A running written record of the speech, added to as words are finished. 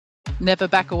Never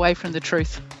back away from the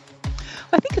truth.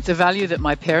 I think it's a value that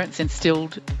my parents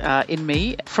instilled in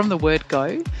me from the word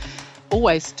go.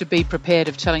 Always to be prepared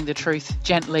of telling the truth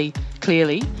gently,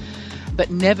 clearly, but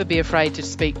never be afraid to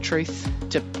speak truth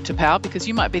to power, because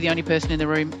you might be the only person in the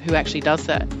room who actually does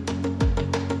that.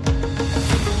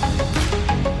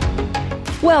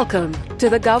 Welcome to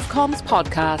the GovComms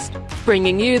podcast,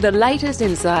 bringing you the latest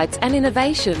insights and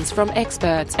innovations from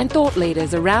experts and thought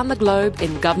leaders around the globe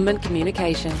in government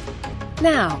communication.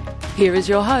 Now, here is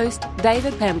your host,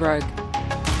 David Pembroke.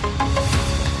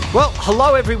 Well,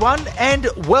 hello everyone, and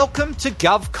welcome to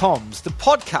GovComms, the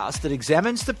podcast that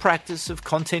examines the practice of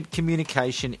content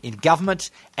communication in government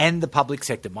and the public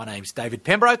sector. My name's David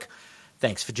Pembroke.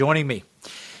 Thanks for joining me.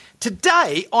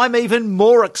 Today, I'm even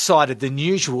more excited than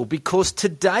usual because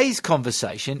today's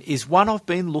conversation is one I've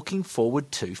been looking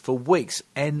forward to for weeks,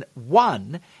 and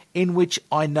one in which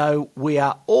I know we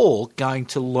are all going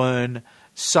to learn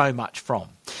so much from.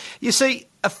 You see,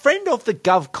 a friend of the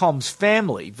GovComms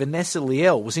family, Vanessa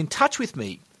Liel, was in touch with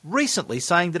me recently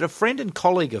saying that a friend and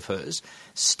colleague of hers,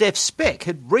 Steph Speck,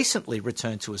 had recently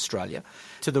returned to Australia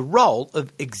to the role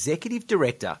of Executive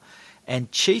Director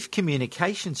and Chief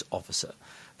Communications Officer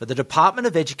for the Department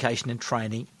of Education and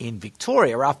Training in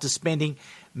Victoria after spending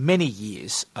many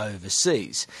years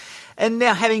overseas. And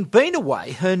now, having been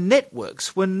away, her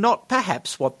networks were not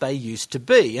perhaps what they used to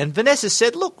be. And Vanessa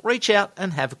said, look, reach out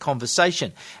and have a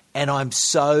conversation. And I'm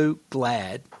so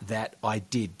glad that I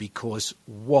did, because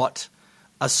what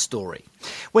a story.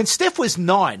 When Steph was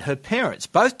 9, her parents,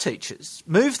 both teachers,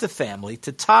 moved the family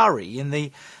to Tari in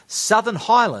the southern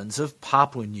highlands of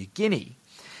Papua New Guinea.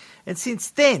 And since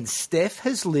then, Steph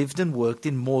has lived and worked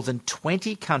in more than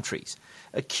 20 countries,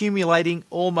 accumulating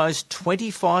almost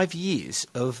 25 years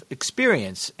of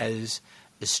experience as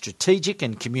a strategic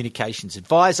and communications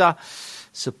advisor,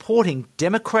 supporting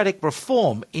democratic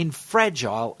reform in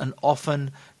fragile and often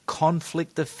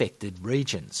conflict-affected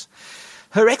regions.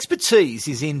 Her expertise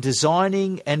is in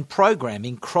designing and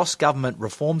programming cross-government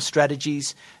reform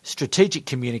strategies, strategic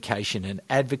communication and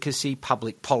advocacy,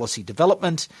 public policy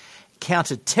development,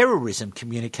 counter-terrorism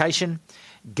communication,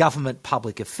 government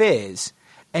public affairs,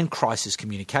 and crisis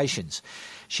communications.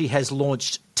 She has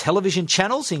launched television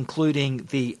channels, including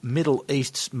the Middle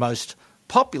East's most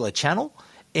popular channel,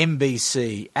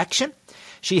 MBC Action.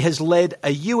 She has led a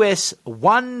US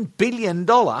 $1 billion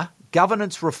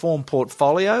governance reform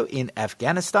portfolio in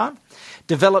Afghanistan,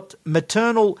 developed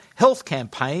maternal health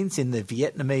campaigns in the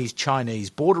Vietnamese-Chinese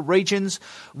border regions,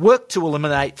 worked to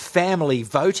eliminate family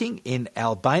voting in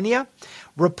Albania,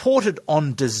 reported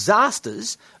on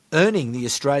disasters, earning the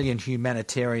Australian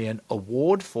Humanitarian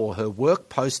Award for her work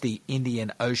post the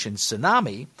Indian Ocean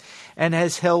tsunami, and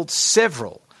has held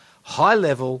several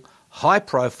high-level,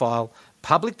 high-profile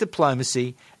public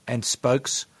diplomacy and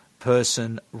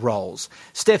spokesperson roles.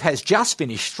 Steph has just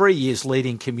finished 3 years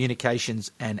leading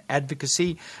communications and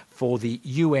advocacy for the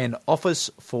UN Office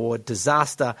for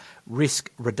Disaster Risk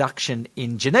Reduction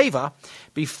in Geneva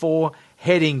before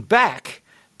heading back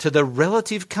to the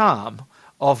relative calm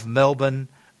of Melbourne,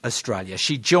 Australia.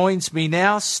 She joins me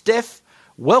now. Steph,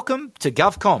 welcome to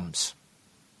GovComms.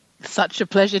 Such a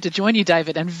pleasure to join you,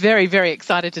 David, and very, very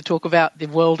excited to talk about the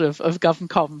world of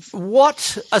GovComms.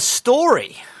 What a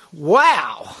story.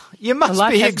 Wow. You must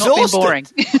Life be has exhausted.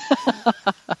 Not been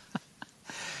boring.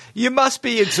 You must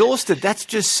be exhausted. That's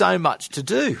just so much to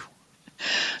do.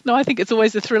 No, I think it's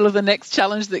always the thrill of the next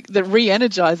challenge that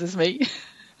re-energises me.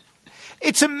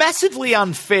 It's a massively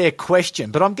unfair question,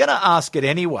 but I'm going to ask it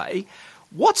anyway.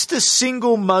 What's the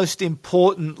single most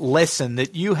important lesson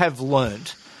that you have learned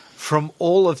from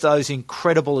all of those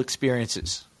incredible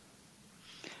experiences?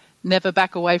 Never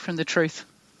back away from the truth.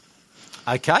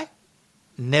 Okay.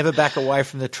 Never back away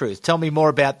from the truth. Tell me more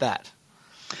about that.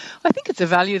 I think it's a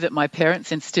value that my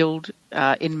parents instilled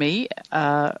in me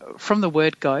from the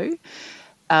word go.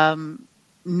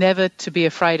 Never to be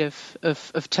afraid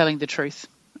of telling the truth.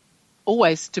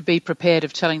 Always to be prepared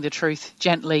of telling the truth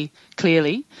gently,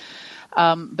 clearly,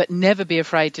 but never be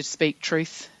afraid to speak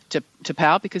truth to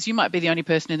power, because you might be the only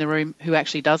person in the room who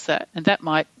actually does that. And that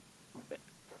might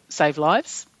save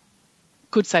lives,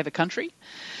 could save a country,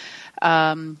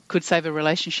 could save a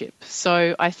relationship.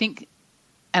 So I think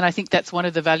that's one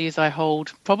of the values I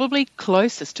hold probably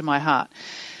closest to my heart,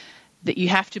 that you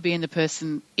have to be in the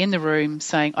person in the room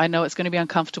saying, I know it's going to be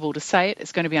uncomfortable to say it,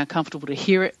 it's going to be uncomfortable to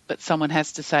hear it, but someone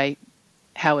has to say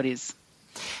how it is.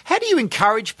 How do you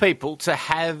encourage people to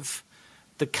have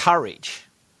the courage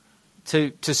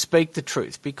to speak the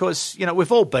truth, because, you know,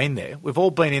 we've all been there. We've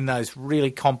all been in those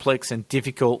really complex and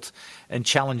difficult and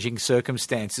challenging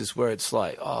circumstances where it's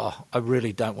like, oh, I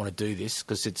really don't want to do this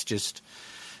because it's just,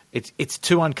 it's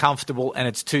too uncomfortable and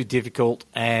it's too difficult,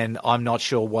 and I'm not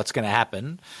sure what's going to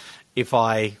happen if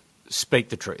I speak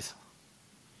the truth?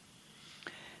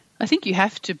 I think you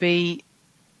have to be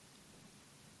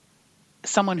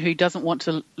someone who doesn't want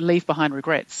to leave behind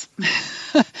regrets.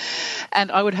 And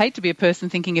I would hate to be a person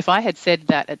thinking if I had said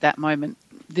that at that moment,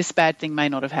 this bad thing may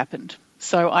not have happened.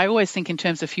 So I always think in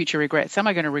terms of future regrets. Am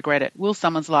I going to regret it? Will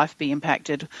someone's life be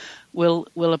impacted? Will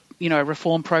a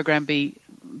reform program be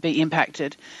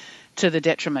impacted to the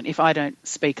detriment if I don't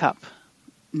speak up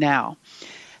now?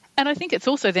 And I think it's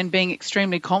also then being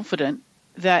extremely confident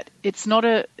that it's not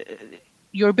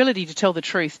your ability to tell the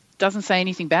truth doesn't say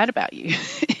anything bad about you.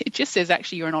 It just says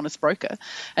actually you're an honest broker,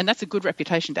 and that's a good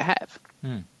reputation to have.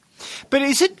 But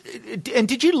is it, and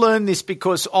did you learn this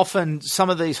because often some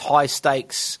of these high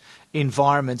stakes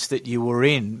environments that you were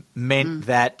in meant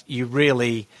that you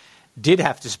really did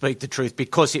have to speak the truth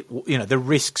because the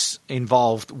risks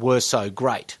involved were so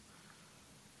great?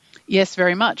 Yes,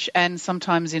 very much. And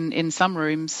sometimes in some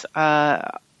rooms, I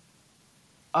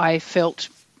felt,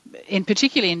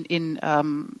 particularly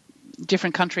in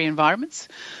different country environments,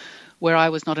 where I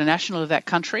was not a national of that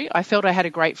country, I felt I had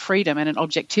a great freedom and an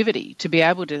objectivity to be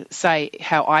able to say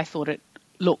how I thought it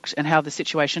looked and how the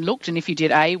situation looked, and if you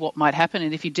did A, what might happen,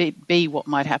 and if you did B, what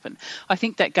might happen. I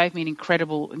think that gave me an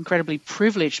incredibly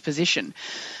privileged position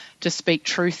to speak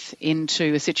truth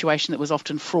into a situation that was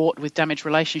often fraught with damaged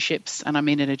relationships, and I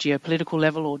mean at a geopolitical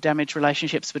level, or damaged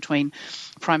relationships between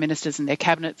prime ministers and their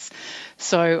cabinets.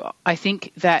 So I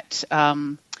think that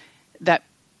that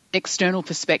external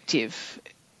perspective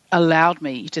allowed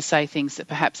me to say things that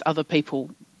perhaps other people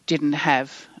didn't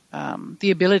have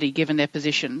the ability, given their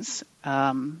positions,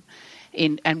 and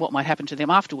what might happen to them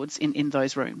afterwards in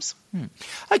those rooms.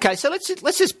 Okay, so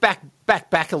let's just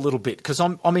back a little bit, because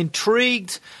I'm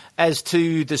intrigued as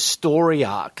to the story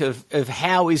arc of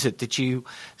how is it that you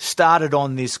started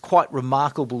on this quite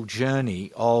remarkable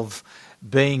journey of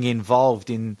being involved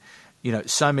in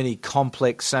so many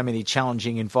complex, so many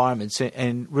challenging environments,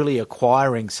 and really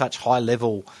acquiring such high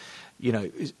level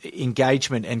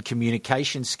engagement and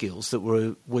communication skills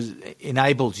that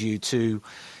enabled you to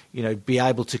be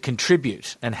able to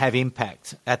contribute and have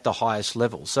impact at the highest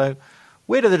level. So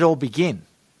where did it all begin?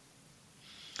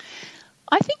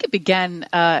 I think it began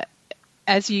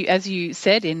as you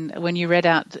said when you read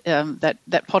out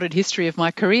that potted history of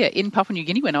my career in Papua New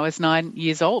Guinea when I was 9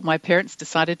 years old. My parents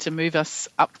decided to move us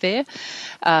up there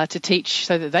to teach,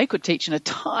 so that they could teach in a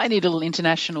tiny little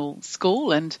international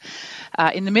school, and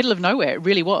in the middle of nowhere. It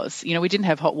really was. We didn't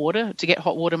have hot water. To get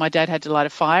hot water, my dad had to light a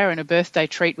fire, and a birthday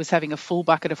treat was having a full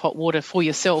bucket of hot water for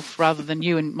yourself rather than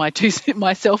you and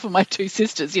myself and my two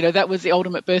sisters. That was the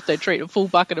ultimate birthday treat, a full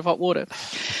bucket of hot water.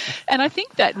 And I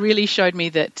think that really showed me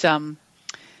that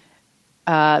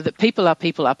that people are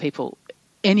people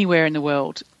anywhere in the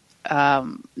world,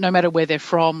 no matter where they're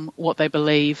from, what they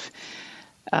believe,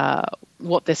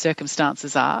 what their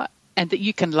circumstances are, and that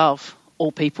you can love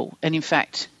all people. And in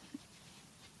fact,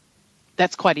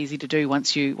 that's quite easy to do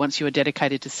once you are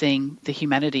dedicated to seeing the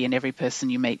humanity in every person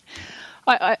you meet.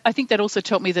 I think that also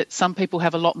taught me that some people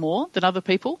have a lot more than other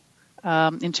people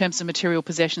in terms of material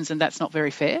possessions, and that's not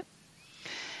very fair.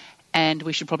 And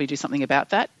we should probably do something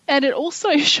about that. And it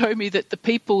also showed me that the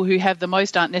people who have the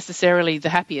most aren't necessarily the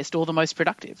happiest or the most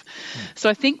productive. So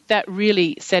I think that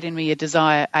really set in me a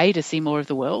desire, A, to see more of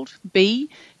the world, B,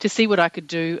 to see what I could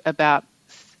do about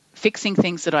fixing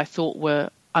things that I thought were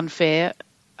unfair,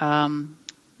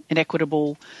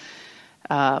 inequitable,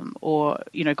 or,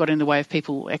 got in the way of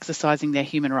people exercising their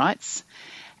human rights.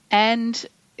 And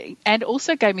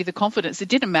also gave me the confidence. It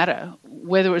didn't matter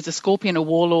whether it was a scorpion, a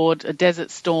warlord, a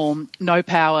desert storm, no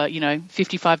power,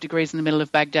 55 degrees in the middle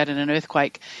of Baghdad and an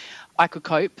earthquake. I could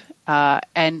cope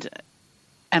and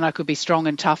I could be strong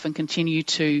and tough and continue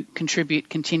to contribute,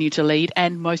 continue to lead,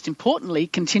 and most importantly,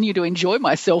 continue to enjoy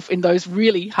myself in those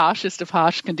really harshest of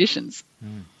harsh conditions.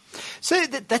 So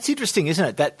that's interesting,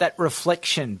 isn't it? That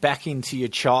reflection back into your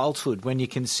childhood when you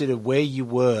consider where you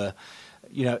were,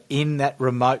 in that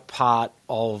remote part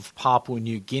of Papua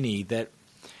New Guinea, that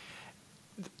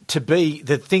to be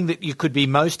the thing that you could be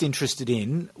most interested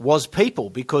in was people,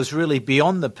 because really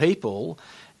beyond the people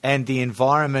and the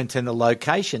environment and the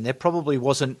location, there probably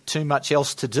wasn't too much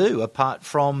else to do apart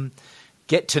from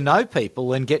get to know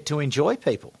people and get to enjoy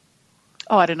people.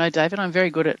 Oh, I don't know, David. I'm very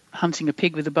good at hunting a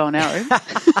pig with a bow and arrow.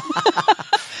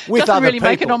 With doesn't other really people.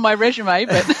 make it on my resume,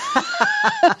 but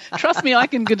trust me, I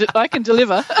can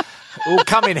deliver. It will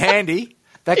come in handy.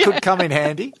 That could come in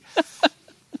handy.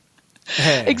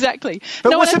 Yeah. Exactly.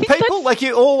 But wasn't people like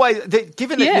you always?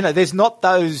 Given that there's not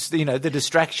those the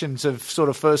distractions of sort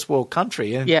of first world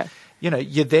country, and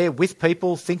you're there with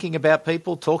people, thinking about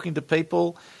people, talking to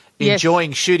people,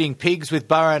 enjoying shooting pigs with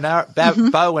bow and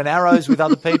arrows with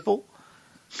other people.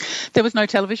 There was no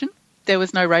television. There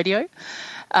was no radio.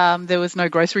 There was no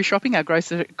grocery shopping. Our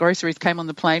groceries came on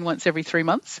the plane once every 3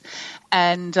 months,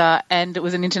 and it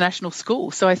was an international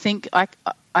school. So I think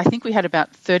we had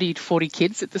about 30 to 40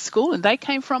 kids at the school, and they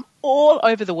came from all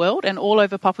over the world and all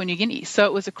over Papua New Guinea. So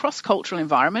it was a cross-cultural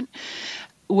environment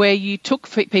where you took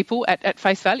people at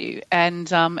face value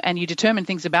and you determined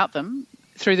things about them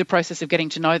through the process of getting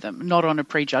to know them, not on a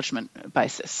prejudgment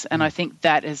basis. And I think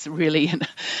that is really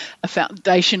a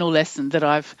foundational lesson that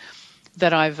I've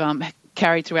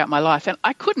carried throughout my life. And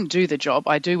I couldn't do the job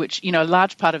I do, which, a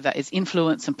large part of that is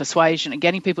influence and persuasion and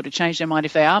getting people to change their mind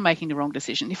if they are making the wrong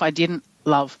decision, if I didn't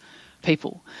love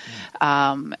people.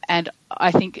 And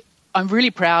I think I'm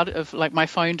really proud of my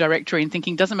phone directory and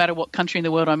thinking, doesn't matter what country in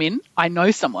the world I'm in, I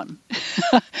know someone.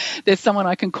 There's someone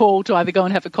I can call to either go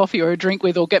and have a coffee or a drink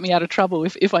with or get me out of trouble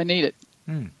if I need it.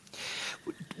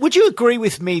 Would you agree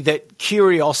with me that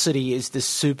curiosity is the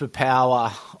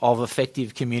superpower of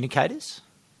effective communicators?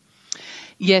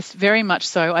 Yes, very much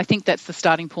so. I think that's the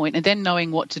starting point, and then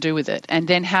knowing what to do with it, and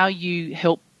then how you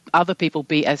help other people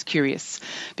be as curious.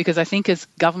 Because I think as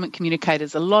government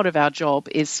communicators, a lot of our job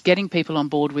is getting people on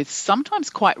board with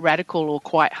sometimes quite radical or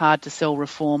quite hard to sell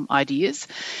reform ideas.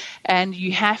 And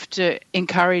you have to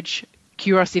encourage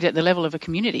curiosity at the level of a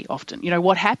community often.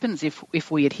 What happens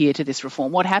if we adhere to this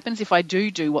reform? What happens if I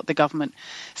do what the government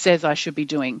says I should be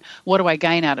doing? What do I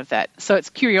gain out of that? So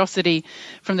it's curiosity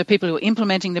from the people who are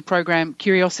implementing the program,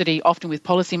 curiosity often with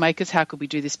policymakers, how could we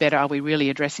do this better? Are we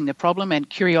really addressing the problem? And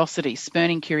curiosity,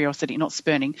 igniting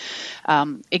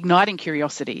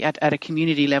curiosity at a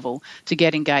community level to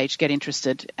get engaged, get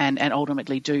interested, and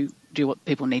ultimately do what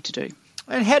people need to do.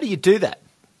 And how do you do that?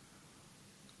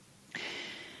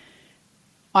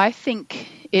 I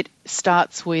think it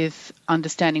starts with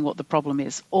understanding what the problem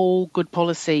is. All good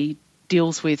policy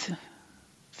deals with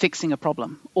fixing a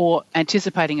problem or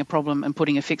anticipating a problem and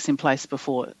putting a fix in place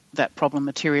before that problem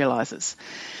materialises.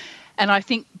 And I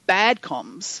think bad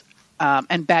comms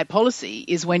and bad policy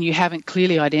is when you haven't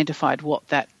clearly identified what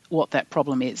that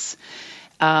problem is.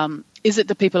 Is it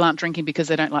that people aren't drinking because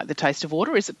they don't like the taste of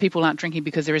water? Is it people aren't drinking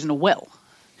because there isn't a well?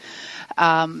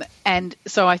 And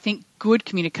so I think good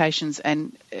communications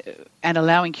and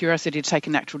allowing curiosity to take a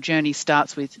natural journey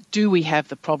starts with, do we have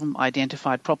the problem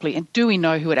identified properly, and do we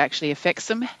know who it actually affects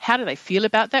them? How do they feel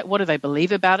about that? What do they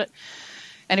believe about it?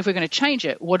 And if we're going to change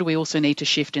it, what do we also need to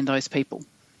shift in those people?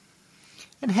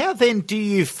 And how then do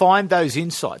you find those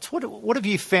insights? What have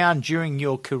you found during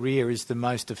your career is the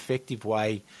most effective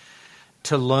way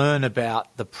to learn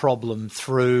about the problem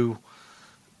through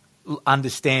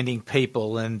understanding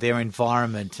people and their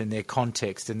environment and their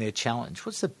context and their challenge?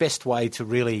 What's the best way to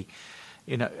really,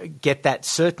 get that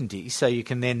certainty so you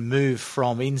can then move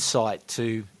from insight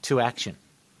to action?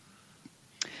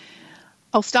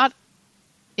 I'll start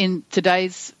in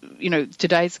today's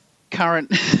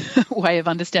current way of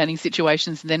understanding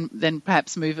situations, and then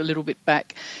perhaps move a little bit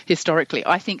back historically.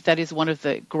 I think that is one of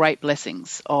the great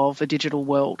blessings of a digital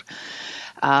world.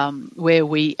 Where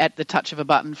we, at the touch of a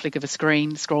button, flick of a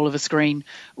screen, scroll of a screen,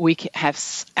 we have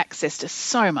access to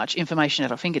so much information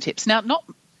at our fingertips. Now, not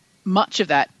much of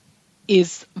that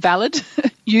is valid,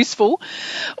 useful,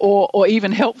 or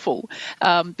even helpful,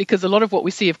 because a lot of what we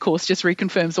see, of course, just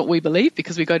reconfirms what we believe,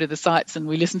 because we go to the sites and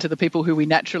we listen to the people who we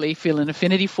naturally feel an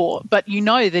affinity for. But you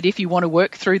know that if you want to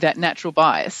work through that natural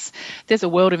bias, there's a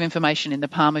world of information in the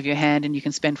palm of your hand, and you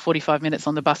can spend 45 minutes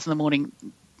on the bus in the morning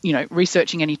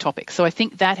researching any topic. So I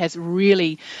think that has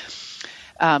really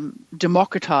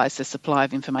democratized the supply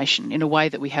of information in a way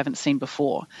that we haven't seen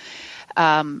before.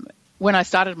 When I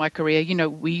started my career,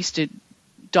 we used to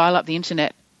dial up the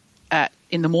internet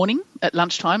in the morning at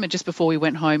lunchtime and just before we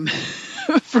went home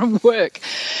from work.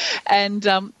 And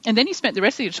then you spent the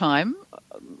rest of your time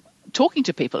talking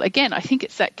to people. Again, I think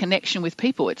it's that connection with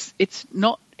people. It's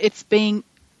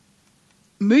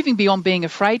moving beyond being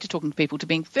afraid to talking to people to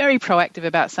being very proactive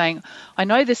about saying, I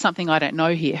know there's something I don't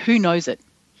know here. Who knows it?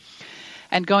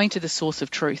 And going to the source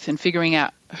of truth and figuring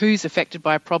out who's affected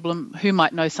by a problem, who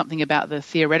might know something about the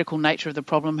theoretical nature of the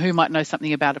problem, who might know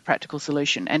something about a practical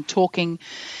solution, and talking,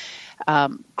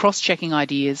 cross-checking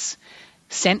ideas,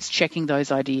 sense-checking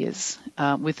those ideas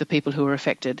with the people who are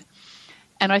affected.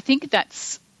 And I think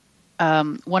that's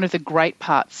one of the great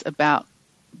parts about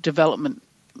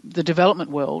the development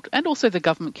world and also the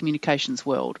government communications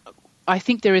world. I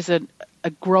think there is a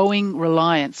growing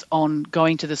reliance on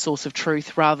going to the source of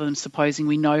truth rather than supposing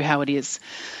we know how it is,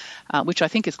 which I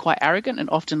think is quite arrogant and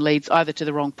often leads either to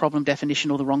the wrong problem definition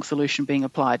or the wrong solution being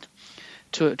applied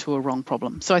to a wrong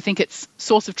problem. So I think it's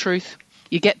source of truth.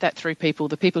 You get that through people,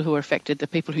 the people who are affected, the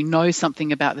people who know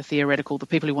something about the theoretical, the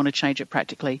people who want to change it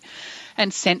practically,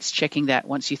 and sense checking that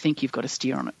once you think you've got a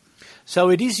steer on it. So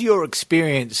it is your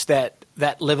experience that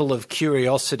level of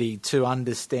curiosity to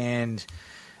understand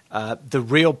the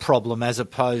real problem as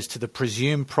opposed to the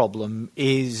presumed problem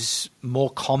is more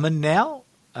common now?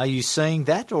 Are you seeing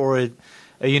that, or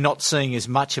are you not seeing as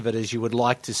much of it as you would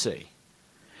like to see?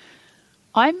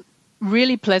 I'm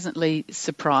really pleasantly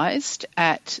surprised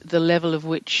at the level at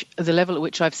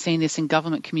which I've seen this in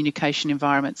government communication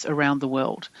environments around the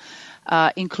world,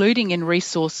 including in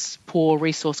resource-poor,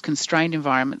 resource-constrained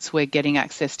environments where getting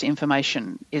access to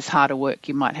information is harder work.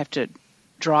 You might have to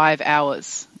drive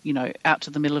hours, out to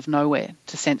the middle of nowhere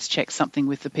to sense check something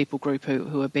with the people group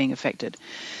who are being affected.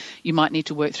 You might need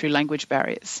to work through language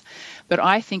barriers. But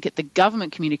I think at the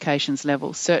government communications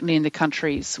level, certainly in the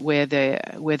countries where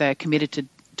they're committed to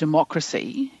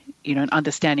democracy, and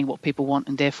understanding what people want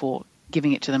and therefore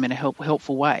giving it to them in a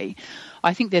helpful way,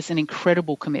 I think there's an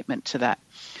incredible commitment to that.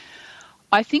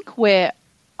 I think where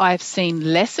I've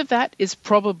seen less of that is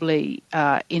probably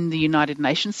in the United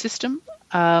Nations system.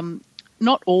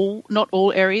 Not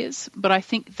all areas, but I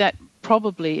think that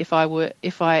probably if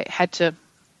I had to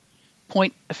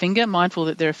point a finger, mindful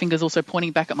that there are fingers also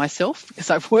pointing back at myself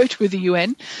because I've worked with the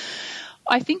UN,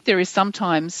 I think there is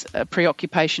sometimes a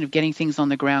preoccupation of getting things on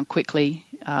the ground quickly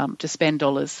to spend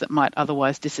dollars that might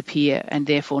otherwise disappear, and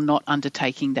therefore not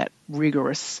undertaking that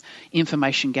rigorous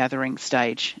information gathering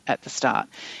stage at the start.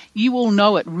 You will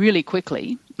know it really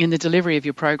quickly in the delivery of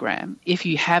your program if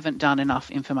you haven't done enough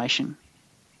information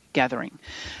gathering.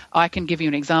 I can give you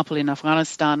an example in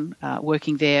Afghanistan,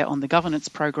 working there on the governance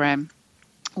program,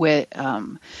 where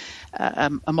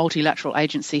a multilateral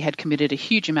agency had committed a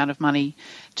huge amount of money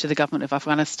to the government of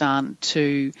Afghanistan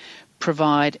to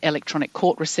provide electronic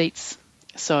court receipts.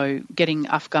 So getting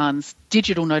Afghans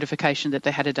digital notification that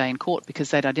they had a day in court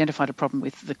because they'd identified a problem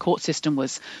with the court system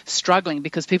was struggling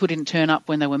because people didn't turn up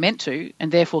when they were meant to,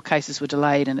 and therefore cases were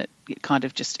delayed and it kind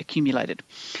of just accumulated.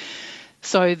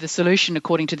 So the solution,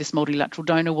 according to this multilateral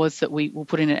donor, was that we will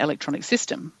put in an electronic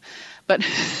system. But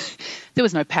there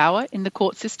was no power in the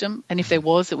court system, and if there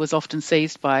was, it was often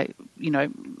seized by,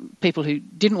 people who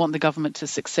didn't want the government to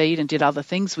succeed and did other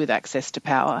things with access to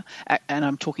power. And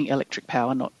I'm talking electric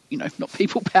power, not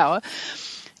people power.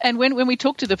 And when we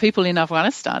talk to the people in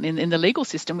Afghanistan in the legal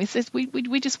system, we says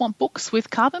we just want books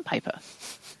with carbon paper.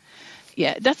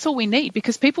 Yeah, that's all we need,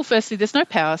 because people, firstly, there's no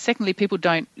power. Secondly, people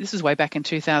don't, this is way back in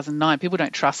 2009, people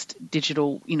don't trust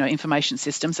digital, information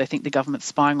systems. They think the government's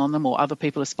spying on them or other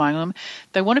people are spying on them.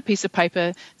 They want a piece of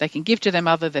paper they can give to their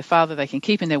mother, their father, they can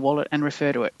keep in their wallet and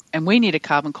refer to it. And we need a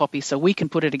carbon copy so we can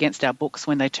put it against our books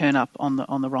when they turn up on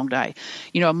the wrong day.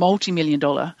 A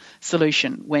multi-million-dollar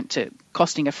solution went to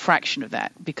costing a fraction of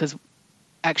that because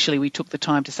actually we took the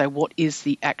time to say, what is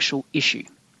the actual issue?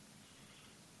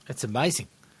 That's amazing.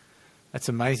 That's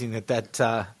amazing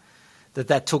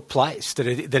that took place, that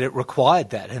it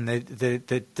required that, and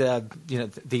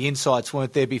the insights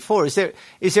weren't there before. Is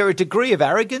there a degree of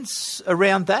arrogance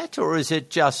around that, or is it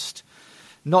just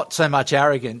not so much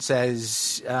arrogance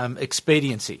as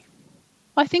expediency?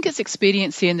 I think it's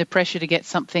expediency and the pressure to get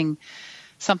something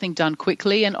done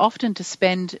quickly, and often to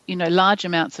spend large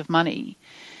amounts of money,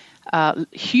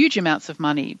 huge amounts of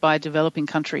money by a developing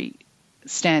country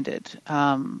standard.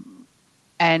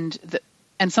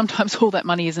 And sometimes all that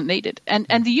money isn't needed.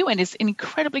 And the UN is an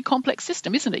incredibly complex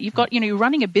system, isn't it? You've got, you're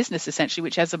running a business essentially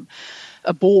which has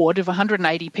a board of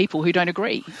 180 people who don't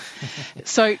agree.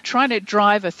 So trying to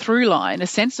drive a through line, a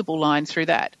sensible line through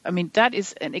that, that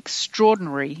is an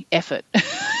extraordinary effort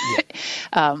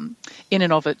in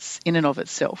and of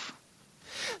itself.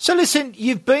 So listen,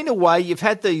 you've been away, you've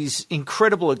had these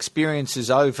incredible experiences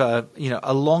over,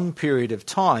 a long period of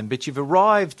time, but you've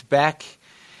arrived back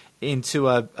into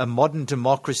a modern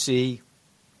democracy,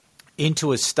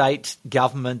 into a state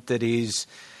government that is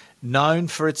known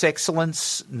for its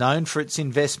excellence, known for its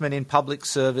investment in public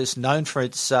service, known for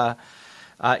its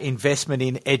investment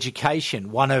in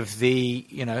education, one of the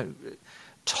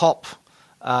top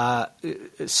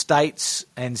states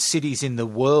and cities in the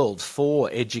world for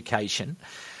education.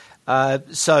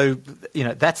 So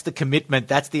that's the commitment,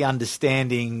 that's the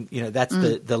understanding, that's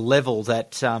the level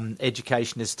that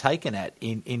education has taken at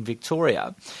in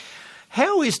Victoria.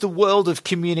 How is the world of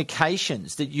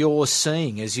communications that you're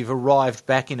seeing as you've arrived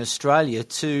back in Australia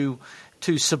to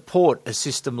support a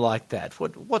system like that?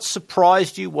 What's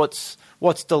surprised you? What's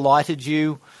delighted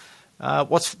you?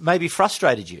 What's maybe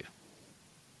frustrated you?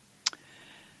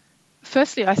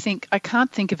 Firstly, I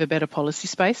can't think of a better policy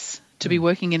space to be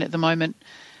working in at the moment.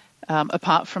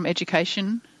 apart from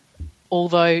education.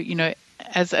 Although, you know,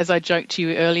 as I joked to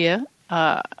you earlier,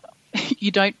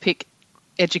 you don't pick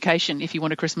education if you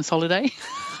want a Christmas holiday,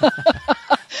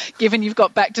 given you've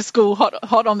got back to school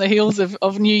hot on the heels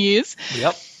of New Year's.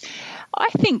 Yep. I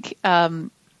think,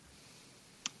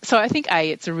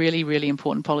 it's a really, really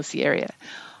important policy area.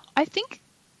 I think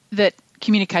that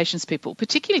communications people,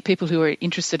 particularly people who are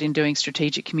interested in doing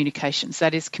strategic communications,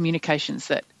 that is communications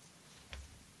that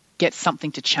get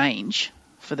something to change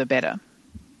for the better,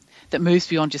 that moves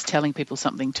beyond just telling people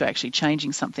something to actually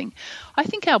changing something. I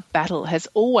think our battle has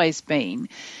always been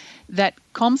that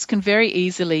comms can very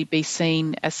easily be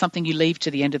seen as something you leave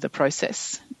to the end of the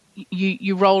process.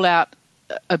 You roll out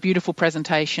a beautiful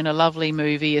presentation, a lovely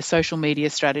movie, a social media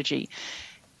strategy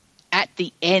at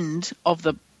the end of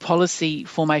the policy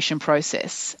formation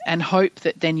process and hope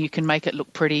that then you can make it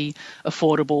look pretty,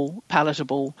 affordable,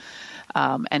 palatable,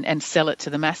 and sell it to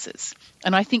the masses.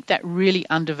 And I think that really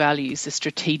undervalues the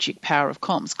strategic power of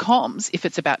comms. Comms, if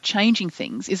it's about changing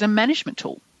things, is a management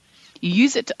tool. You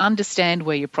use it to understand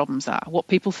where your problems are, what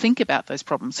people think about those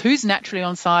problems, who's naturally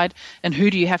on side and who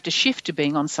do you have to shift to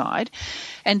being on side,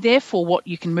 and therefore what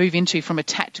you can move into from a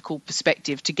tactical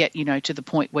perspective to get, you know, to the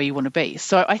point where you want to be.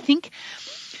 So I think,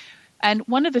 and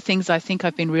one of the things I think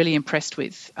I've been really impressed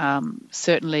with,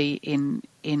 certainly in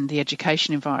the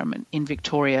education environment in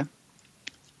Victoria,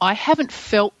 I haven't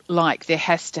felt like there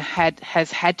has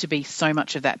had to be so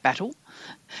much of that battle.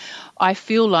 I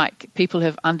feel like people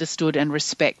have understood and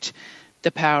respect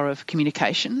the power of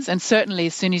communications. And certainly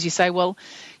as soon as you say, well,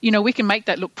 you know, we can make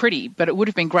that look pretty, but it would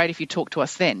have been great if you talked to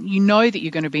us then, you know that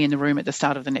you're going to be in the room at the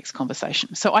start of the next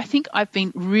conversation. So I think I've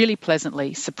been really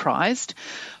pleasantly surprised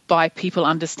by people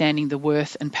understanding the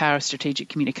worth and power of strategic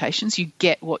communications. You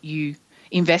get what you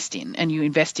invest in, and you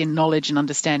invest in knowledge and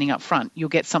understanding up front, you'll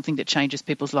get something that changes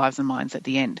people's lives and minds at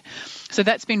the end. So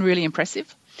that's been really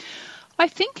impressive. I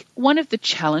think one of the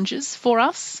challenges for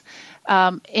us,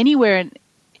 anywhere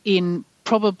in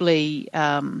probably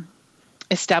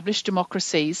established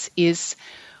democracies, is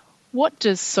what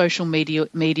does social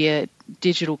media,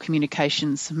 digital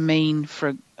communications mean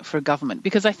for government?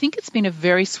 Because I think it's been a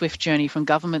very swift journey from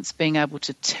governments being able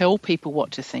to tell people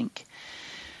what to think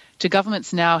to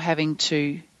governments now having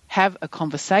to have a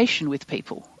conversation with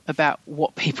people about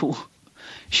what people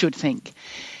should think.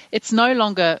 It's no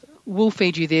longer, we'll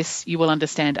feed you this, you will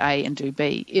understand A and do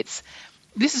B. It's,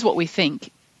 this is what we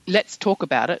think, let's talk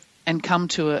about it and come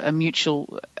to a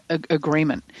mutual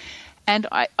agreement. And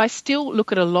I still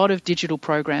look at a lot of digital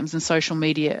programs and social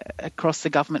media across the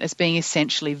government as being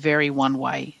essentially very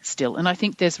one-way still. And I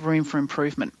think there's room for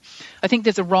improvement. I think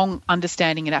there's a wrong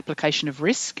understanding and application of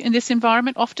risk in this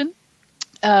environment often.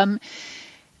 And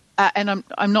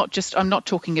I'm not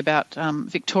talking about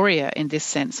Victoria in this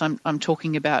sense. I'm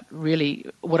talking about really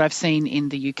what I've seen in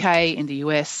the UK, in the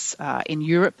US, in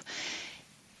Europe,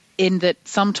 in that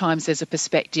sometimes there's a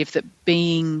perspective that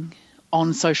being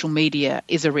on social media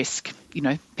is a risk. You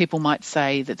know, people might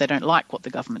say that they don't like what the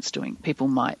government's doing. People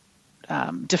might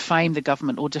defame the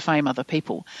government or defame other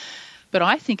people. But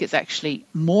I think it's actually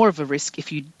more of a risk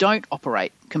if you don't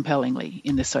operate compellingly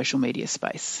in the social media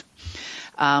space.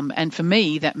 And for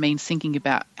me, that means thinking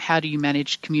about how do you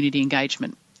manage community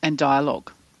engagement and dialogue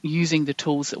using the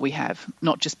tools that we have,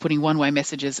 not just putting one-way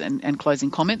messages and closing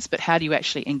comments, but how do you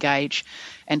actually engage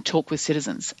and talk with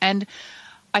citizens? And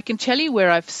I can tell you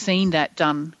where I've seen that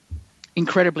done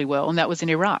incredibly well, and that was in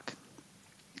Iraq,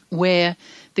 where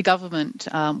the government,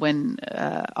 when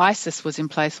ISIS was in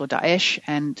place, or Daesh,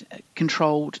 and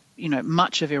controlled, you know,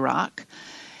 much of Iraq,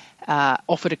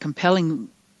 offered a compelling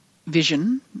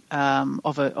vision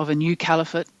of a new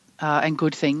caliphate and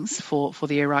good things for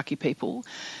the Iraqi people.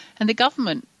 And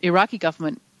the Iraqi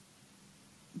government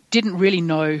didn't really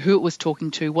know who it was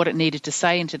talking to, what it needed to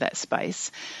say into that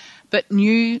space, but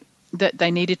knew that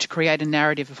they needed to create a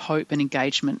narrative of hope and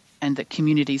engagement, and that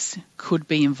communities could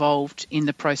be involved in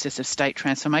the process of state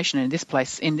transformation. And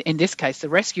in this case, the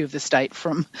rescue of the state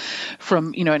from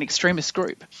you know, an extremist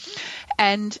group.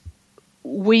 And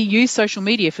we use social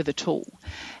media for the tool.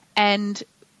 And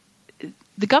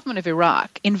the government of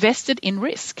Iraq invested in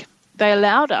risk. They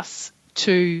allowed us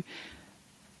to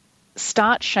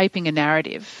start shaping a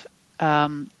narrative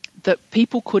that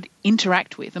people could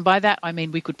interact with. And by that, I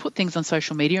mean we could put things on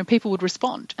social media and people would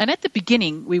respond. And at the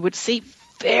beginning, we would see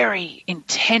very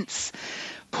intense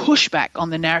pushback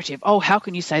on the narrative. Oh, how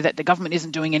can you say that? The government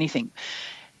isn't doing anything.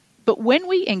 But when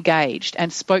we engaged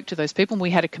and spoke to those people, and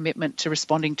we had a commitment to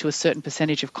responding to a certain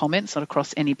percentage of comments, not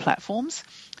across any platforms,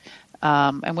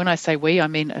 And when I say we, I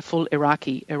mean a full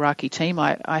Iraqi team.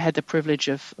 I had the privilege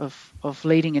of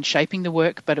leading and shaping the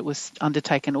work, but it was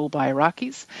undertaken all by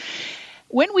Iraqis.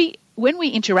 When we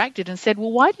interacted and said,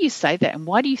 well, why do you say that and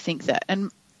why do you think that?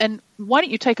 And why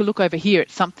don't you take a look over here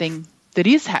at something that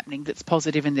is happening that's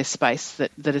positive in this space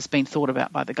that has been thought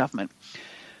about by the government?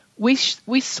 We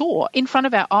saw in front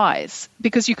of our eyes,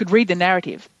 because you could read the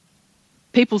narrative,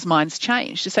 people's minds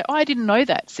changed to say, oh, I didn't know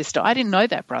that, sister. I didn't know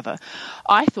that, brother.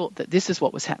 I thought that this is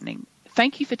what was happening.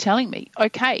 Thank you for telling me.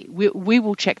 Okay, we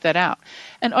will check that out.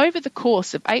 And over the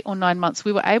course of 8 or 9 months,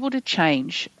 we were able to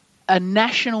change a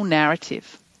national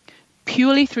narrative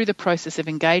purely through the process of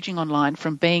engaging online,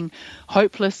 from being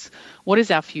hopeless, what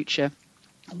is our future,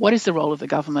 what is the role of the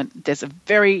government? There's a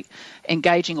very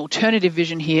engaging alternative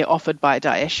vision here offered by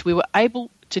Daesh. We were able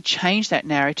to change that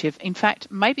narrative. In fact,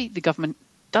 maybe the government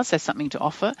does have something to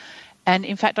offer. And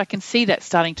in fact, I can see that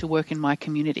starting to work in my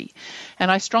community. And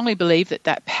I strongly believe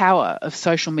that power of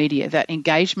social media, that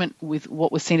engagement with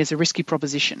what was seen as a risky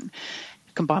proposition,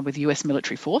 combined with US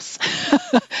military force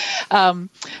and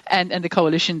the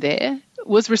coalition there,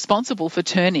 was responsible for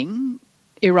turning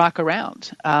Iraq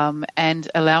around and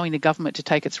allowing the government to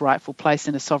take its rightful place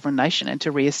in a sovereign nation and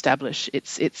to re-establish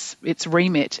its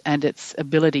remit and its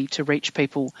ability to reach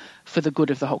people for the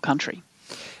good of the whole country.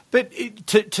 But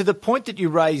to the point that you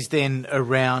raised then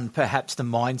around perhaps the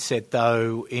mindset,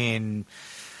 though, in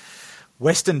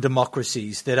Western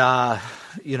democracies that are,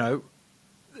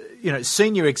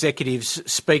 senior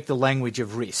executives speak the language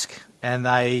of risk, and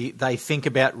they think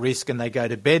about risk and they go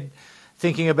to bed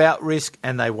thinking about risk,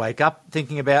 and they wake up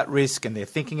thinking about risk, and they're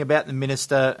thinking about the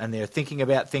minister, and they're thinking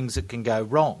about things that can go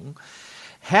wrong.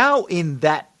 How, in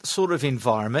that sort of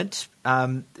environment,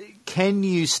 can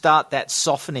you start that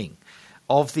softening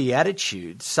of the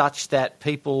attitude such that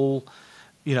people,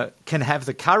 can have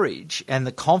the courage and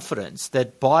the confidence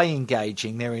that by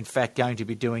engaging, they're in fact going to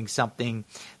be doing something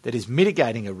that is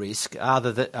mitigating a risk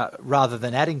rather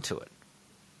than adding to it?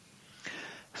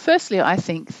 Firstly, I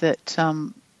think that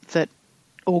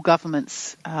all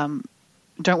governments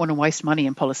don't want to waste money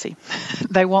in policy.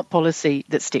 They want policy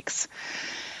that sticks.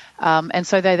 And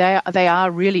so they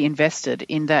are really invested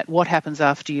in that, what happens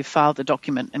after you've filed the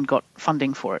document and got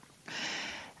funding for it.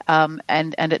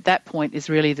 And at that point is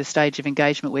really the stage of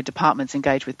engagement where departments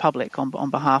engage with public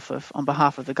on behalf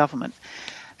of the government.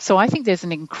 So I think there's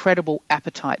an incredible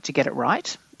appetite to get it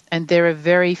right. And there are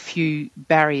very few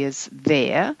barriers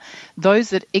there. Those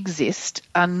that exist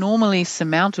are normally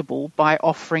surmountable by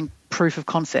offering proof of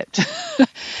concept. Yep.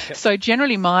 So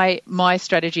generally my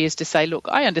strategy is to say, look,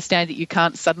 I understand that you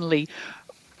can't suddenly,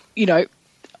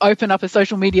 open up a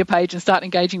social media page and start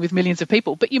engaging with millions of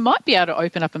people, but you might be able to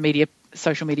open up a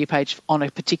social media page on a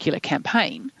particular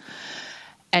campaign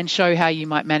and show how you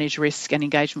might manage risk and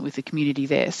engagement with the community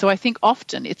there. So I think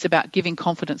often it's about giving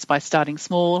confidence by starting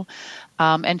small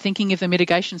and thinking of the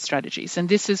mitigation strategies. And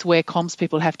this is where comms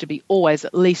people have to be always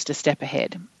at least a step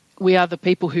ahead. We are the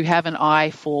people who have an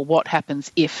eye for what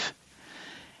happens if,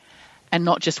 and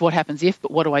not just what happens if,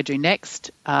 but what do I do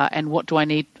next, and what do I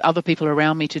need other people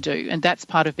around me to do? And that's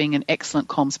part of being an excellent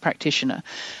comms practitioner.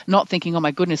 Not thinking, oh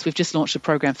my goodness, we've just launched a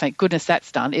program, thank goodness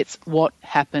that's done. It's what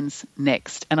happens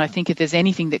next. And I think if there's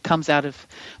anything that comes out of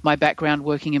my background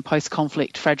working in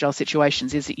post-conflict fragile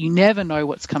situations, is that you never know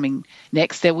what's coming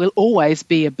next. There will always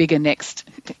be a bigger next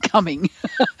coming.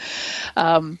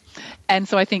 And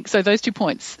so I think, those 2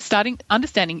 points,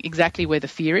 understanding exactly where the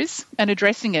fear is and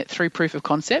addressing it through proof of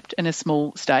concept in a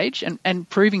small stage and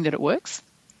proving that it works.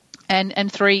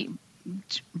 And 3,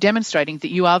 demonstrating that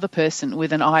you are the person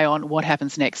with an eye on what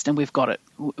happens next, and we've got it.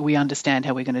 We understand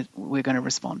how we're going to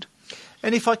respond.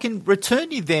 And if I can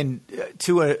return you then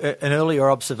to an earlier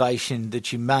observation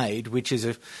that you made, which is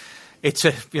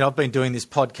I've been doing this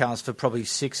podcast for probably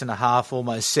 6.5,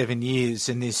 almost 7 years,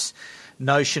 and this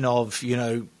notion of,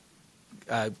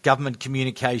 government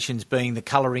communications being the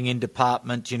colouring in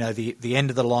department, the end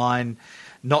of the line,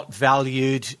 not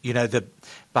valued. The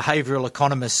behavioural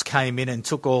economists came in and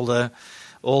took all the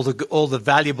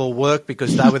valuable work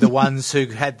because they were the ones who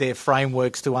had their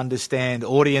frameworks to understand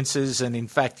audiences. And in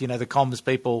fact, the comms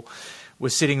people were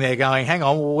sitting there going, hang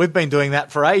on, well, we've been doing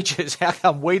that for ages. How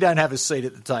come we don't have a seat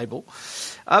at the table?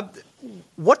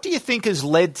 What do you think has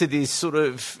led to this sort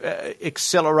of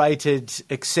accelerated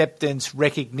acceptance,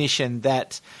 recognition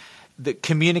that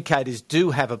communicators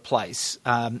do have a place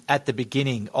at the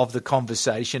beginning of the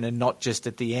conversation and not just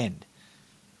at the end?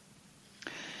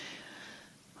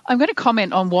 I'm going to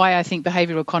comment on why I think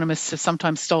behavioural economists have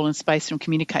sometimes stolen space from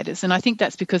communicators. And I think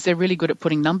that's because they're really good at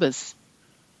putting numbers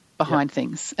behind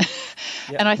things.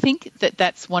 And I think that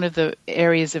that's one of the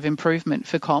areas of improvement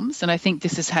for comms, and I think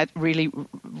this has had really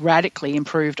radically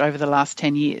improved over the last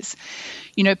 10 years.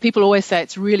 You know, people always say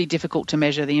it's really difficult to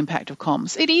measure the impact of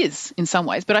comms. It is in some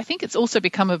ways, but I think it's also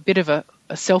become a bit of a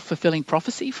self-fulfilling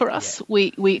prophecy for us.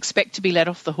 We expect to be let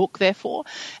off the hook, therefore,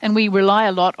 and we rely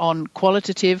a lot on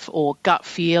qualitative or gut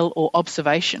feel or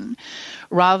observation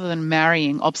rather than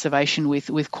marrying observation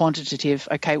with quantitative,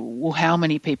 okay, well, how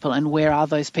many people and where are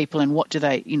those people and what do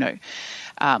they,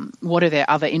 what are their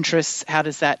other interests? How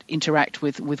does that interact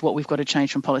with what we've got to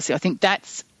change from policy? I think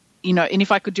that's, and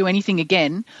if I could do anything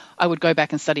again, I would go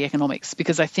back and study economics,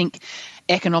 because I think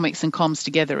economics and comms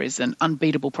together is an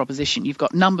unbeatable proposition. You've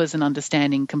got numbers and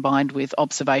understanding combined with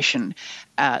observation,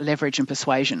 leverage and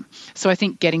persuasion. So I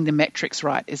think getting the metrics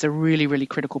right is a really, really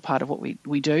critical part of what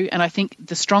we do. And I think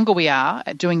the stronger we are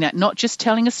at doing that, not just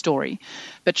telling a story,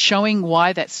 but showing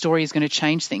why that story is going to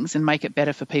change things and make it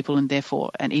better for people and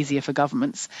therefore and easier for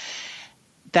governments,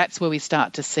 that's where we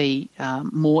start to see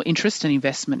more interest and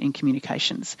investment in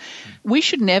communications. We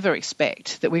should never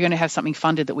expect that we're going to have something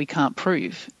funded that we can't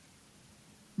prove.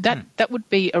 That would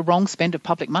be a wrong spend of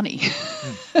public money.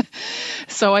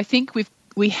 So I think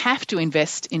we have to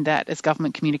invest in that as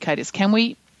government communicators. Can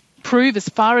we prove as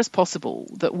far as possible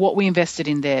that what we invested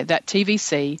in there, that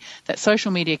TVC, that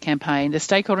social media campaign, the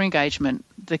stakeholder engagement,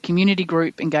 the community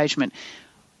group engagement,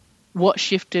 what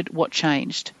shifted, what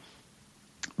changed?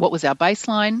 What was our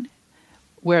baseline?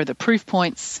 Where are the proof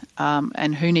points?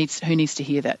 And who needs to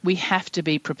hear that? We have to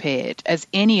be prepared, as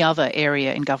any other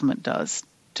area in government does,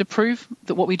 to prove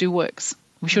that what we do works.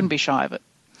 We shouldn't be shy of it.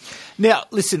 Now,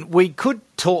 listen, we could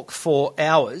talk for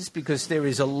hours because there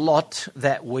is a lot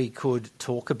that we could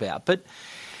talk about. But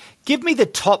give me the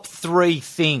top three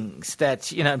things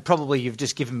that, probably you've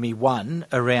just given me one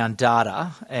around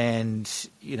data and,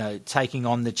 taking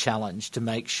on the challenge to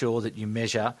make sure that you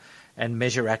measure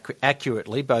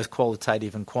accurately, both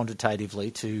qualitative and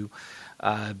quantitatively, to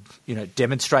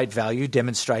demonstrate value,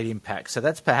 demonstrate impact. So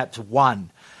that's perhaps one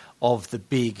of the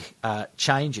big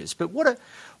changes. But what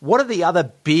are the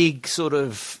other big sort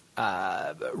of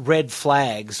red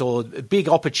flags or big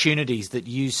opportunities that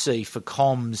you see for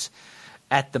comms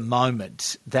at the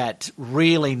moment that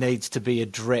really needs to be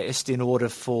addressed in order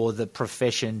for the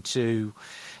profession to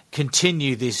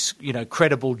continue this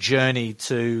credible journey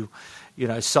to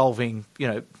solving,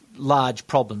 large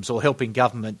problems or helping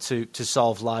government to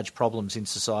solve large problems in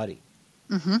society?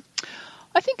 Mm-hmm.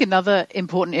 I think another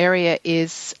important area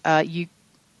is you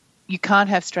can't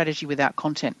have strategy without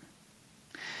content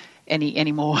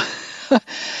anymore.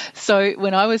 So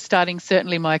when I was starting,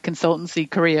 certainly my consultancy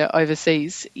career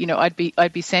overseas, I'd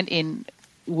be sent in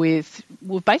with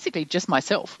basically just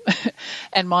myself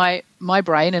and my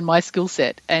brain and my skill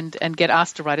set and get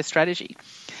asked to write a strategy.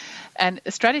 And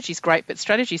a strategy is great, but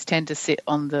strategies tend to sit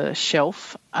on the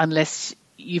shelf unless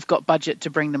you've got budget to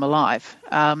bring them alive.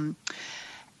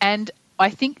 And I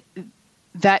think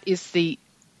that's the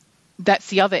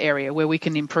other area where we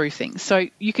can improve things. So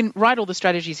you can write all the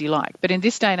strategies you like, but in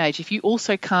this day and age, if you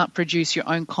also can't produce your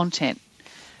own content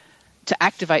to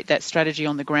activate that strategy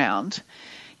on the ground,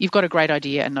 you've got a great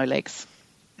idea and no legs.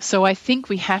 So I think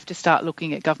we have to start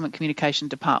looking at government communication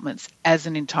departments as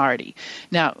an entirety.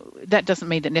 Now, that doesn't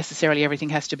mean that necessarily everything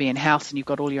has to be in-house and you've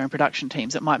got all your own production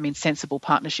teams. It might mean sensible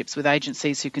partnerships with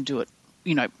agencies who can do it,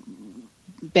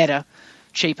 better,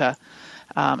 cheaper,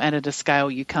 and at a scale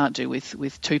you can't do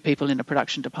with two people in a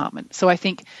production department. So I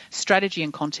think strategy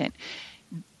and content.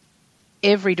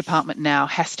 Every department now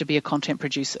has to be a content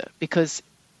producer because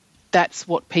that's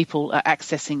what people are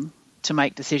accessing to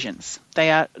make decisions. They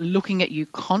are looking at you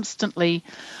constantly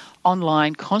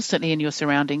online, constantly in your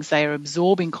surroundings. They are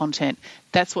absorbing content.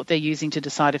 That's what they're using to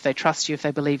decide if they trust you, if they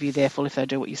believe you, therefore if they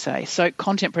do what you say. So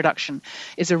content production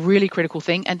is a really critical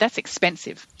thing, and that's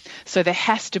expensive. So there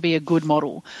has to be a good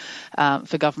model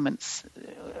for governments.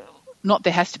 Not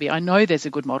there has to be. I know there's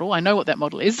a good model. I know what that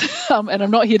model is, and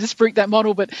I'm not here to spruik that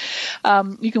model, but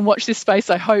you can watch this space,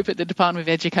 I hope, at the Department of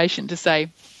Education to say,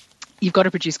 you've got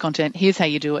to produce content, here's how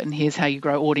you do it, and here's how you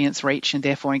grow audience reach and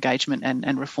therefore engagement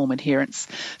and reform adherence.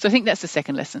 So I think that's the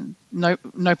second lesson. No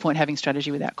point having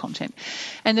strategy without content.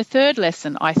 And the third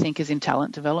lesson, I think, is in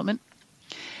talent development.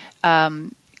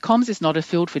 Comms is not a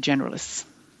field for generalists.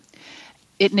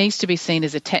 It needs to be seen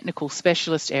as a technical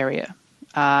specialist area,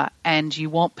 and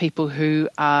you want people who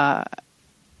are...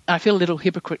 I feel a little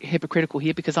hypocritical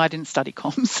here because I didn't study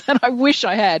comms, and I wish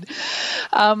I had.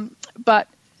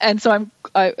 And so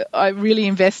I really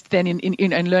invest then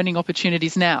in learning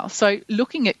opportunities now. So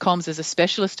looking at comms as a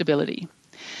specialist ability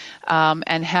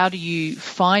And how do you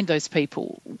find those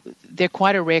people? They're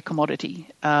quite a rare commodity,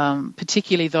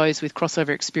 particularly those with crossover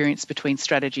experience between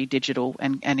strategy, digital,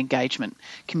 and engagement,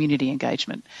 community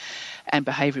engagement, and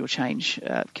behavioural change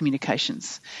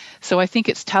communications. So I think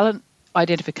it's talent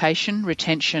identification,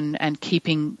 retention, and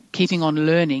keeping on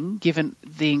learning, given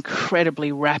the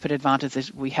incredibly rapid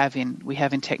advantages we have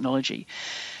in technology.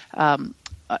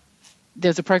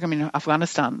 There's a program in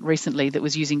Afghanistan recently that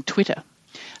was using Twitter,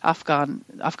 Afghan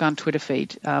Twitter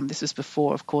feed. This was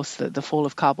before, of course, the fall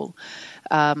of Kabul,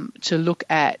 to look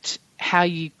at how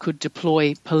you could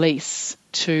deploy police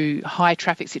to high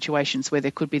traffic situations where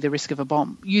there could be the risk of a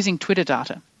bomb using Twitter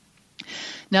data.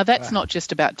 Now, that's not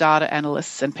just about data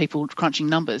analysts and people crunching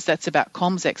numbers. That's about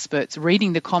comms experts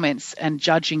reading the comments and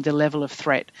judging the level of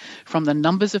threat from the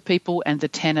numbers of people and the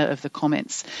tenor of the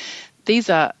comments. These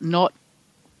are not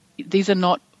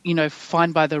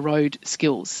find by the road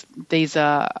skills. These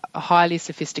are highly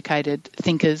sophisticated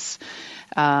thinkers,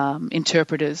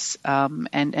 interpreters, and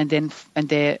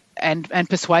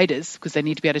persuaders, because they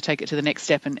need to be able to take it to the next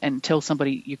step and tell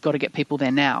somebody you've got to get people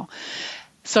there now.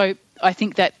 So I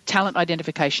think that talent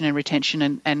identification and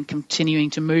retention and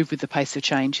continuing to move with the pace of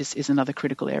change is another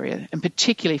critical area, and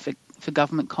particularly for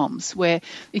government comms, where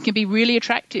it can be really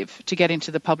attractive to get into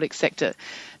the public sector,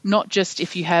 not just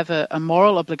if you have a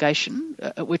moral obligation,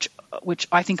 which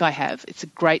I think I have. It's a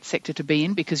great sector to be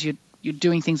in because you're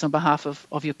doing things on behalf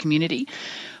of your community,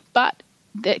 but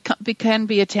there can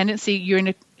be a tendency you're in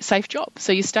a safe job,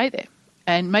 so you stay there,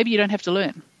 and maybe you don't have to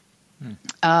learn.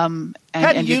 How do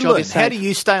you learn? How do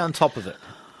you stay on top of it?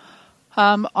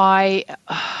 I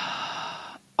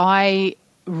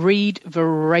read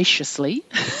voraciously.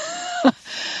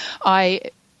 I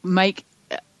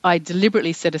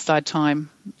deliberately set aside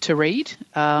time to read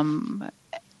and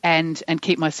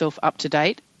keep myself up to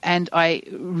date, and I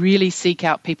really seek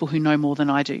out people who know more than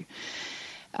I do.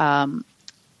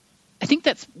 I think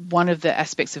that's one of the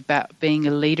aspects about being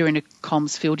a leader in a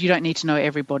comms field. You don't need to know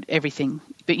everything,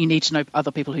 but you need to know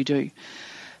other people who do.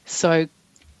 So,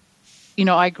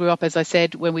 I grew up, as I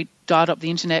said, when we dialed up the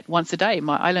internet once a day.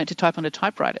 I learned to type on a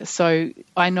typewriter. So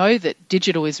I know that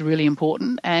digital is really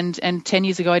important, and 10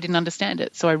 years ago I didn't understand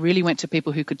it. So I really went to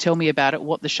people who could tell me about it,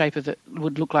 what the shape of it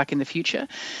would look like in the future.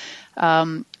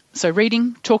 So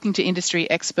reading, talking to industry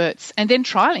experts, and then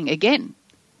trialling again.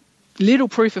 Little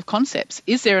proof of concepts.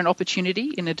 Is there an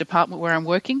opportunity in a department where I'm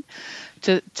working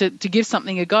to give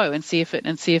something a go and see if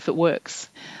it works,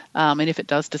 and if it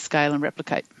does, to scale and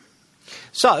replicate.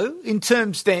 So, in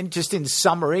terms then, just in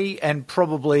summary, and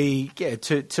probably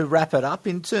to wrap it up,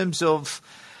 in terms of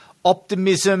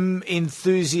optimism,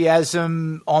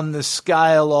 enthusiasm on the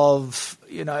scale of,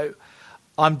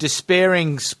 I'm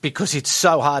despairing because it's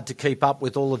so hard to keep up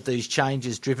with all of these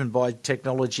changes driven by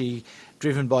technology,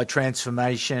 driven by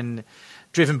transformation,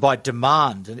 driven by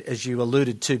demand. And as you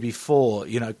alluded to before,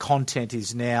 content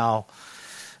is now,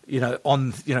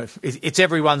 it's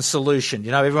everyone's solution.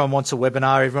 Everyone wants a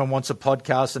webinar, everyone wants a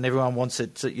podcast, and everyone wants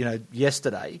it,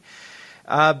 yesterday.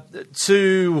 From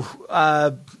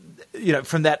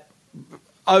that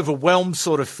overwhelmed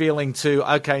sort of feeling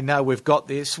to, okay, no, we've got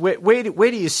this. Where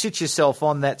do you sit yourself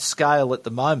on that scale at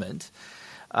the moment,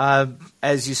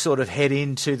 as you sort of head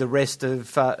into the rest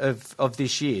of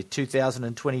this year,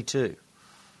 2022?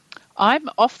 I'm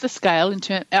off the scale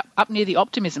up near the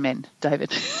optimism end, David.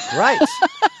 Great.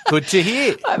 Good to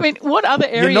hear. I mean, what other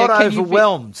area? You're not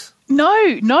overwhelmed.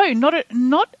 No,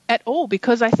 not at all,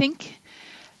 because I think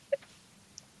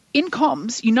in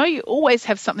comms, you always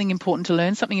have something important to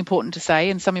learn, something important to say,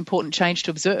 and some important change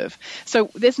to observe.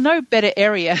 So there's no better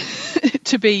area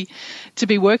to be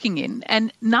working in,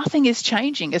 and nothing is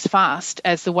changing as fast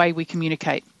as the way we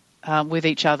communicate with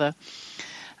each other.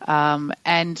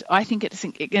 And I think it's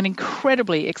an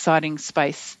incredibly exciting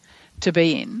space to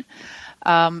be in.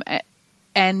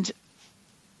 And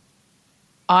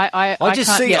I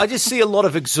just see a lot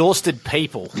of exhausted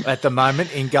people at the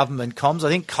moment in government comms. I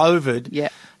think COVID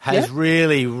has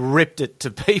really ripped it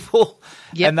to people,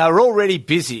 and they're already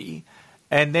busy,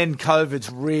 and then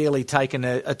COVID's really taken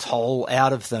a toll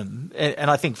out of them. And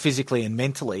I think physically and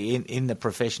mentally in the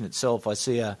profession itself, I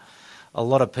see a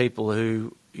lot of people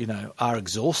who are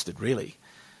exhausted really.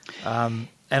 And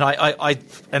I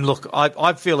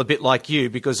feel a bit like you,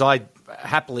 because I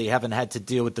happily haven't had to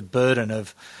deal with the burden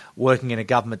of working in a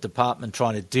government department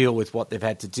trying to deal with what they've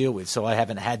had to deal with. So I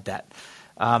haven't had that.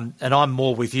 And I'm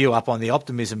more with you up on the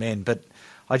optimism end, but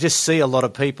I just see a lot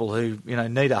of people who,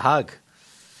 need a hug.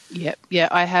 Yeah.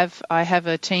 I have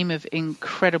a team of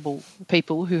incredible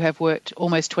people who have worked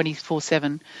almost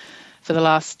 24/7 for the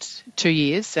last 2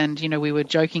 years. And, we were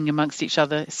joking amongst each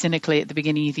other cynically at the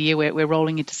beginning of the year, we're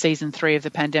rolling into season 3 of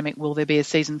the pandemic. Will there be a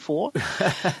season 4?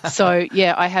 So,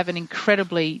 I have an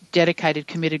incredibly dedicated,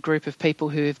 committed group of people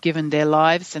who have given their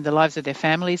lives and the lives of their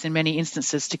families in many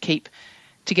instances to get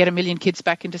 1 million kids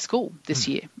back into school this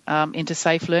year, into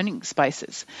safe learning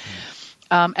spaces.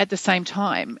 At the same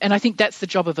time, and I think that's the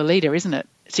job of a leader, isn't it?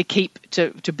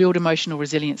 To build emotional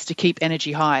resilience, to keep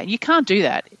energy high. And you can't do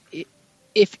that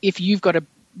if you've got a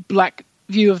black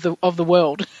view of the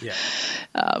world. Yeah.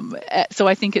 So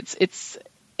I think it's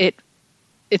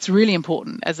really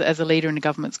important as a leader in the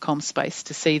government's comms space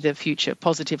to see the future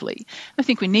positively. I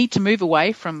think we need to move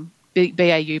away from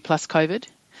BAU plus COVID.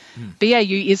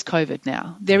 BAU is COVID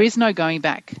now. There is no going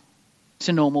back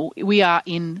to normal. We are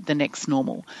in the next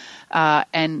normal.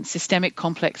 And systemic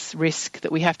complex risk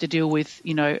that we have to deal with,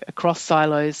 across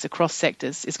silos, across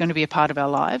sectors, is going to be a part of our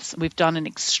lives. We've done an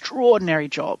extraordinary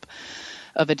job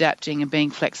of adapting and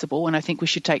being flexible, and I think we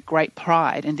should take great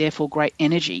pride and therefore great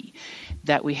energy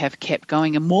that we have kept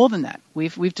going. And more than that,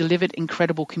 we've delivered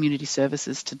incredible community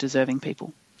services to deserving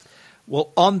people.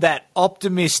 Well, on that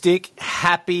optimistic,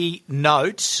 happy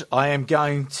note, I am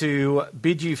going to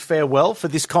bid you farewell for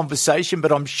this conversation,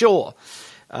 but I'm sure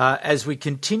as we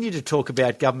continue to talk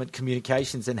about government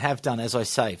communications, and have done, as I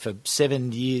say, for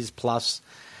 7 years plus,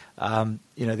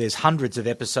 there's hundreds of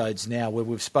episodes now where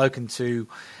we've spoken to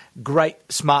great,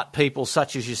 smart people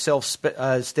such as yourself,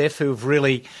 Steph, who have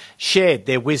really shared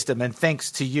their wisdom. And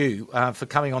thanks to you for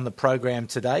coming on the program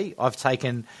today. I've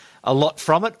taken a lot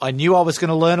from it. I knew I was going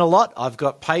to learn a lot. I've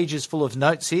got pages full of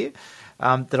notes here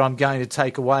that I'm going to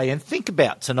take away and think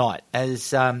about tonight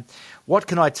as what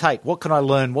can I take? What can I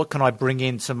learn? What can I bring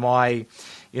into my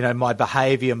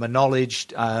behaviour, my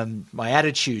knowledge, my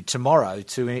attitude tomorrow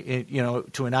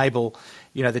to enable,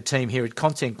 the team here at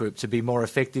Content Group to be more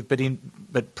effective,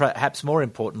 but perhaps more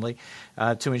importantly,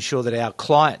 to ensure that our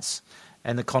clients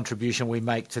and the contribution we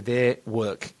make to their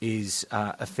work is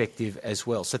effective as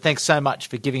well. So thanks so much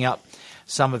for giving up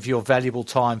some of your valuable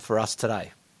time for us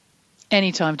today.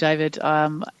 Anytime, David.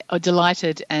 I'm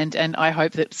delighted, and I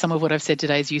hope that some of what I've said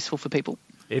today is useful for people.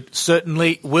 It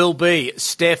certainly will be.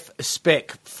 Steph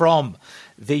Speck from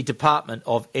the Department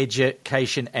of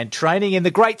Education and Training in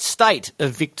the great state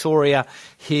of Victoria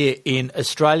here in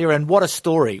Australia. And what a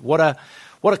story, what a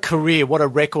career, what a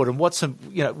record, and what some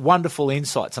wonderful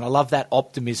insights. And I love that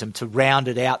optimism to round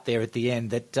it out there at the end,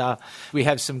 that we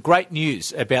have some great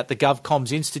news about the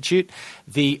GovComms Institute.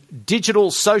 The digital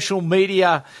social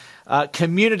media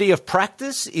community of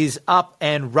practice is up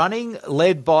and running,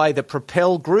 led by the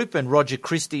Propel Group and Roger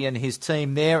Christie and his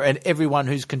team there, and everyone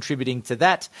who's contributing to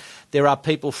that. There are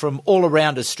people from all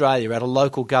around Australia at a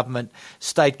local government,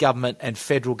 state government and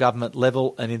federal government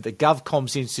level. And in the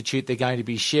GovComms Institute, they're going to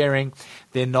be sharing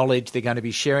their knowledge, they're going to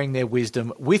be sharing their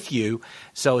wisdom with you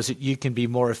so as that you can be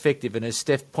more effective. And as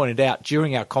Steph pointed out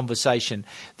during our conversation,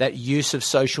 that use of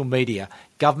social media,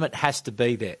 government has to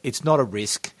be there. It's not a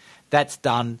risk. That's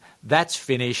done. That's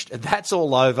finished. That's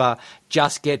all over.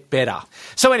 Just get better.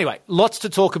 So anyway, lots to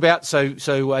talk about. So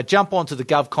jump onto the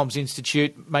GovComms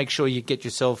Institute. Make sure you get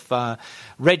yourself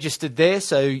registered there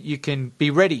so you can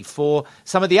be ready for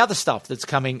some of the other stuff that's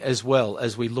coming as well,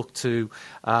 as we look to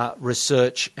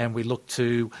research and we look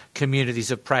to communities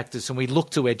of practice and we look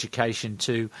to education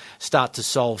to start to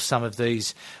solve some of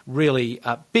these really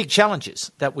big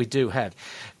challenges that we do have.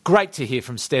 Great to hear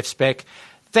from Steph Speck.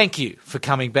 Thank you for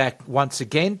coming back once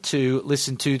again to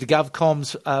listen to the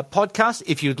GovComms podcast.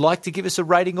 If you'd like to give us a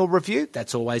rating or review,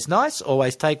 that's always nice.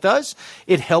 Always take those.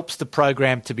 It helps the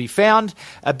program to be found.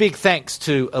 A big thanks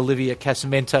to Olivia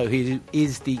Casamento, who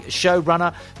is the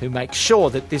showrunner, who makes sure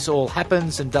that this all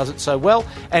happens and does it so well,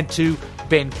 and to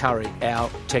Ben Curry, our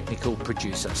technical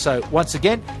producer. So once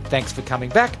again, thanks for coming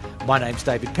back. My name's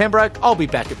David Pembroke. I'll be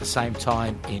back at the same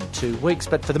time in 2 weeks.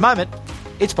 But for the moment,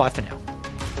 it's bye for now.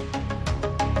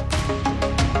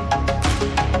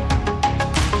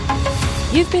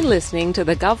 You've been listening to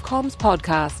the GovComms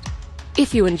podcast.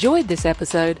 If you enjoyed this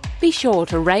episode, be sure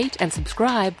to rate and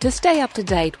subscribe to stay up to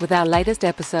date with our latest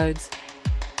episodes.